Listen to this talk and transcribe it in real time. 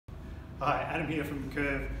Hi, Adam here from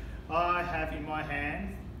Curve. I have in my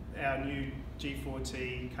hand our new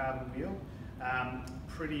G4T carbon wheel.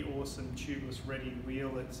 Pretty awesome tubeless ready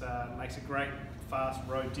wheel that makes a great fast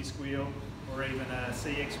road disc wheel or even a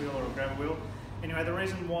CX wheel or a gravel wheel. Anyway, the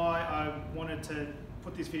reason why I wanted to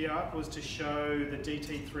put this video up was to show the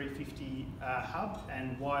DT350 hub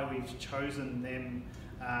and why we've chosen them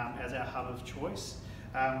as our hub of choice.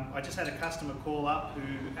 I just had a customer call up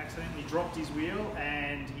who accidentally dropped his wheel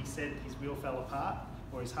and he said his wheel fell apart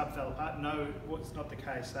or his hub fell apart. No, it's not the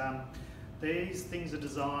case. These things are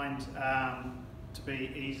designed to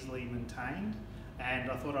be easily maintained,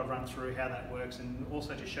 and I thought I'd run through how that works and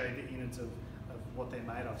also to show you the innards of what they're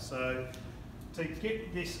made of. So to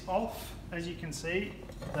get this off, as you can see,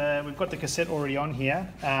 we've got the cassette already on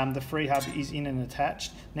here. The Freehub is in and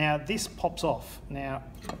attached. Now this pops off. Now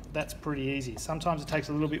that's pretty easy. Sometimes it takes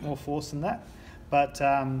a little bit more force than that, but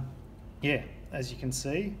yeah, as you can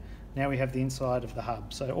see, now we have the inside of the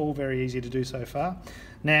hub. So all very easy to do so far.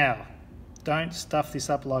 Now, don't stuff this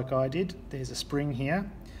up like I did. There's a spring here.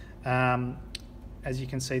 As you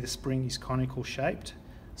can see, the spring is conical shaped.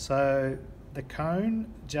 So the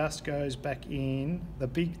cone just goes back in, the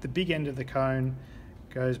big end of the cone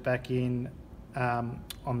goes back in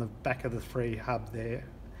on the back of the free hub there.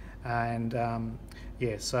 And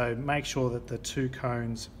yeah, so make sure that the two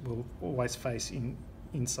cones will always face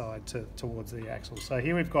inside towards the axle. So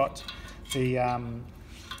here we've got the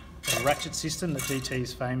ratchet system that DT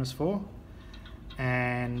is famous for.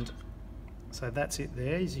 And so that's it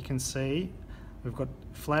there. As you can see, we've got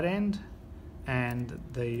flat end and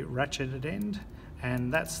the ratcheted end,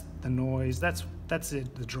 and that's the noise, that's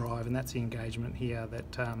the drive, and that's the engagement here.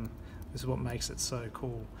 That this is what makes it so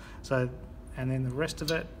cool. So, and then the rest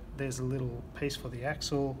of it, there's a little piece for the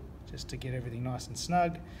axle just to get everything nice and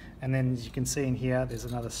snug. And then as you can see in here, there's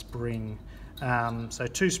another spring. So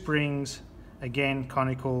two springs, again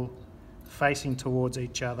conical, facing towards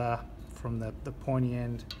each other from the pointy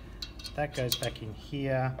end. That goes back in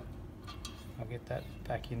here. I'll get that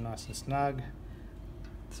back in nice and snug.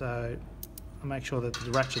 So I'll make sure that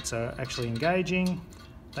the ratchets are actually engaging.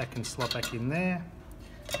 That can slot back in there.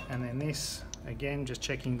 And then this, again, just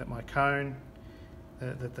checking that my cone,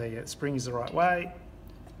 that the spring is the right way.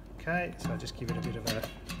 Okay, so just give it a bit of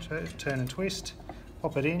a turn and twist.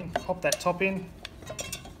 Pop it in, pop that top in,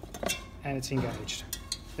 and it's engaged.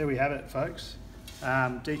 There we have it, folks.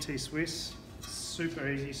 DT Swiss, super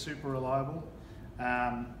easy, super reliable.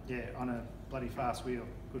 Yeah, on a bloody fast wheel,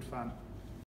 good fun.